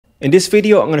In this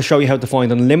video, I'm going to show you how to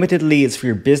find unlimited leads for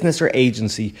your business or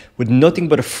agency with nothing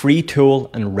but a free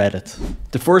tool and Reddit.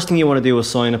 The first thing you want to do is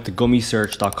sign up to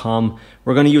GummySearch.com.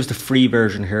 We're going to use the free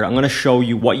version here. I'm going to show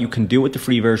you what you can do with the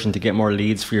free version to get more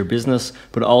leads for your business,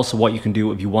 but also what you can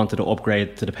do if you wanted to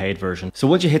upgrade to the paid version. So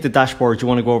once you hit the dashboard, you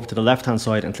want to go over to the left-hand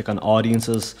side and click on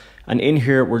audiences. And in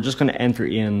here, we're just going to enter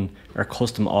in our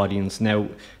custom audience. Now,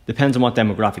 depends on what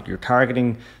demographic you're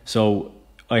targeting. So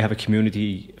I have a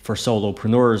community for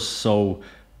solopreneurs, so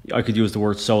I could use the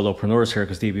word solopreneurs here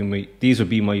because these would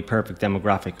be my perfect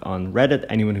demographic on Reddit.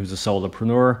 Anyone who's a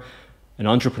solopreneur, an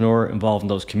entrepreneur involved in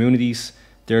those communities,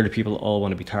 they're the people I all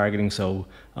want to be targeting. So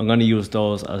I'm going to use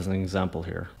those as an example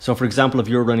here. So for example, if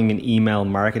you're running an email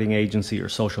marketing agency or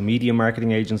social media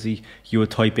marketing agency, you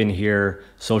would type in here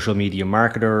social media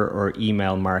marketer or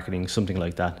email marketing, something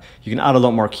like that. You can add a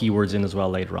lot more keywords in as well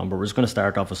later on, but we're just going to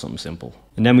start off with something simple.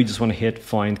 And then we just want to hit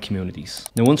find communities.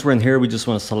 Now once we're in here, we just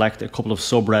want to select a couple of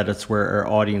subreddits where our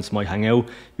audience might hang out.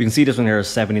 You can see this one here has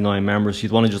 79 members.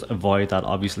 You'd want to just avoid that,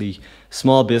 obviously.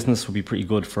 Small business would be pretty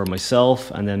good for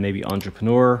myself, and then maybe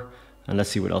entrepreneur. And let's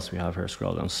see what else we have here.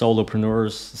 Scroll down.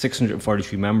 Solopreneurs,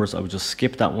 643 members. I would just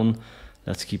skip that one.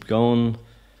 Let's keep going.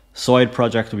 Side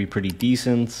project would be pretty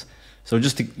decent. So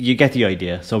you get the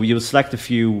idea. So you would select a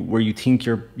few where you think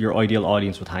your ideal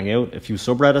audience would hang out, a few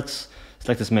subreddits,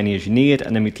 select as many as you need,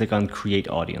 and then we click on create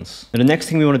audience. And the next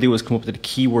thing we want to do is come up to the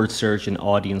keyword search and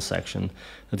audience section.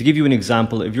 Now to give you an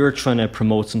example, if you're trying to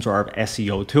promote some sort of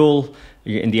SEO tool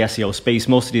in the SEO space,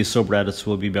 most of these subreddits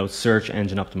will be about search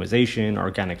engine optimization,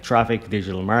 organic traffic,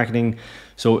 digital marketing.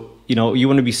 So, you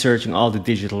want to be searching all the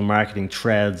digital marketing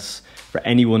threads for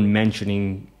anyone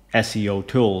mentioning SEO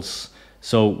tools.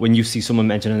 So when you see someone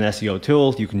mention an SEO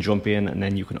tool, you can jump in and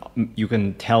then you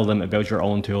can tell them about your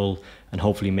own tool and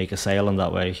hopefully make a sale in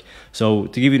that way. So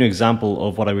to give you an example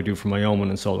of what I would do for my own one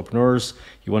in solopreneurs,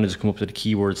 you want to just come up to the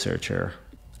keyword search here.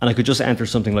 And I could just enter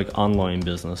something like online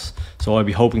business. So I'd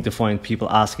be hoping to find people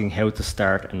asking how to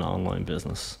start an online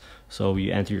business. So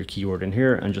you enter your keyword in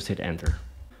here and just hit enter.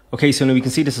 Okay, so now we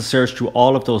can see this is searched through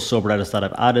all of those subreddits that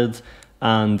I've added.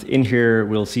 And in here,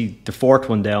 we'll see the fourth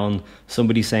one down,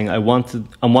 somebody saying, I'm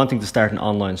wanting to start an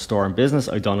online store and business.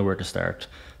 I don't know where to start.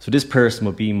 So this person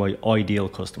would be my ideal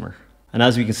customer. And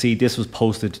as we can see, this was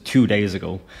posted 2 days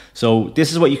ago. So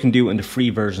this is what you can do in the free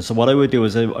version. So what I would do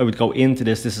is I would go into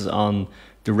this. This is on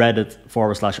the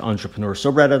Reddit/entrepreneur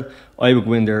subreddit. I would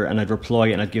go in there and I'd reply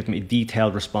and I'd give them a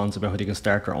detailed response about how they can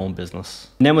start their own business.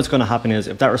 And then what's going to happen is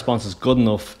if that response is good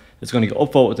enough, it's going to get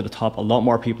upvoted to the top. A lot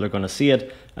more people are going to see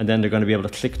it, and then they're going to be able to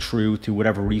click through to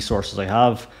whatever resources I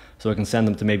have. So I can send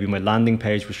them to maybe my landing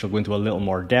page, which will go into a little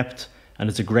more depth. And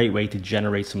it's a great way to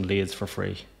generate some leads for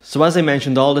free. So as I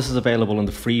mentioned, all this is available in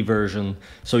the free version.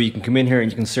 So you can come in here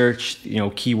and you can search,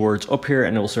 keywords up here,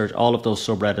 and it will search all of those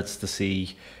subreddits to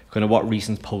see kind of what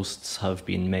recent posts have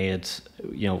been made,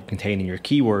 containing your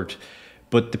keyword.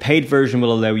 But the paid version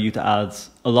will allow you to add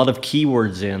a lot of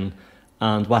keywords in.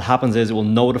 And what happens is it will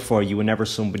notify you whenever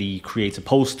somebody creates a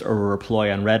post or a reply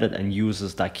on Reddit and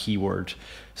uses that keyword.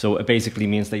 So it basically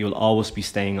means that you'll always be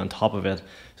staying on top of it.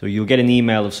 So you'll get an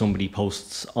email if somebody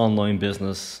posts online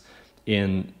business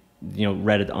in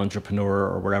Reddit entrepreneur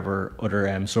or wherever other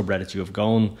subreddits you have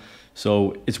gone.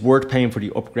 So it's worth paying for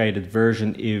the upgraded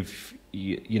version if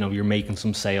you're making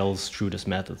some sales through this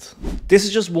method. This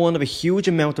is just one of a huge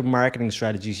amount of marketing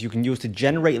strategies you can use to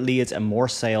generate leads and more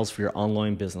sales for your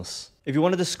online business. If you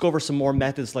want to discover some more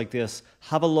methods like this,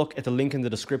 have a look at the link in the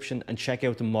description and check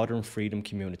out the Modern Freedom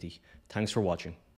community. Thanks for watching.